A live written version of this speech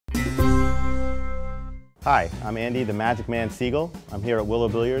Hi, I'm Andy, the Magic Man Segal. I'm here at Willow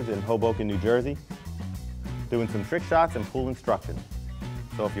Billiards in Hoboken, New Jersey, doing some trick shots and pool instruction.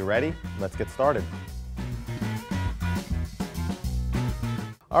 So if you're ready, let's get started.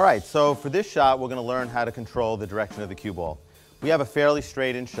 All right, so for this shot, we're going to learn how to control the direction of the cue ball. We have a fairly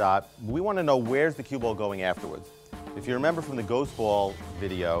straight-in shot. We want to know where's the cue ball going afterwards. If you remember from the ghost ball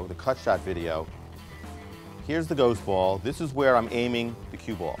video, the cut shot video, here's the ghost ball. This is where I'm aiming the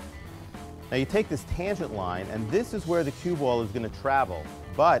cue ball. Now you take this tangent line, and this is where the cue ball is going to travel.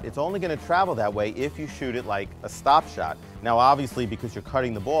 But it's only going to travel that way if you shoot it like a stop shot. Now obviously, because you're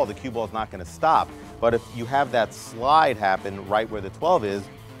cutting the ball, the cue ball is not going to stop. But if you have that slide happen right where the 12 is,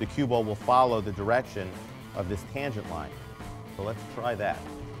 the cue ball will follow the direction of this tangent line. So let's try that.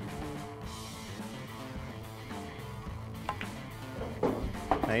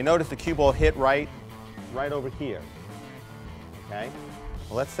 Now you notice the cue ball hit right over here. Okay?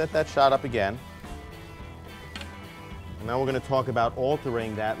 Well, let's set that shot up again. And now we're going to talk about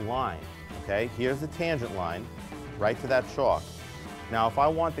altering that line. Okay? Here's the tangent line, right to that chalk. Now, if I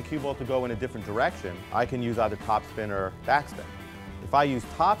want the cue ball to go in a different direction, I can use either topspin or backspin. If I use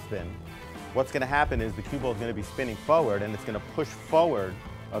topspin, what's going to happen is the cue ball is going to be spinning forward, and it's going to push forward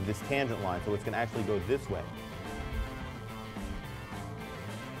of this tangent line, so it's going to actually go this way.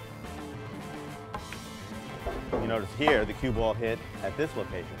 You notice here, the cue ball hit at this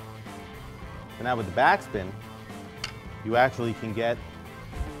location. So now with the backspin, you actually can get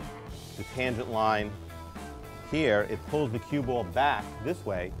the tangent line here. It pulls the cue ball back this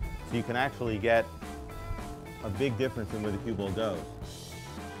way, so you can actually get a big difference in where the cue ball goes.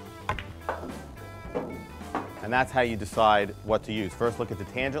 And that's how you decide what to use. First look at the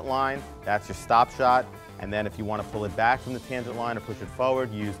tangent line, that's your stop shot, and then if you want to pull it back from the tangent line or push it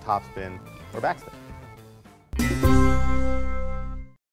forward, use topspin or backspin.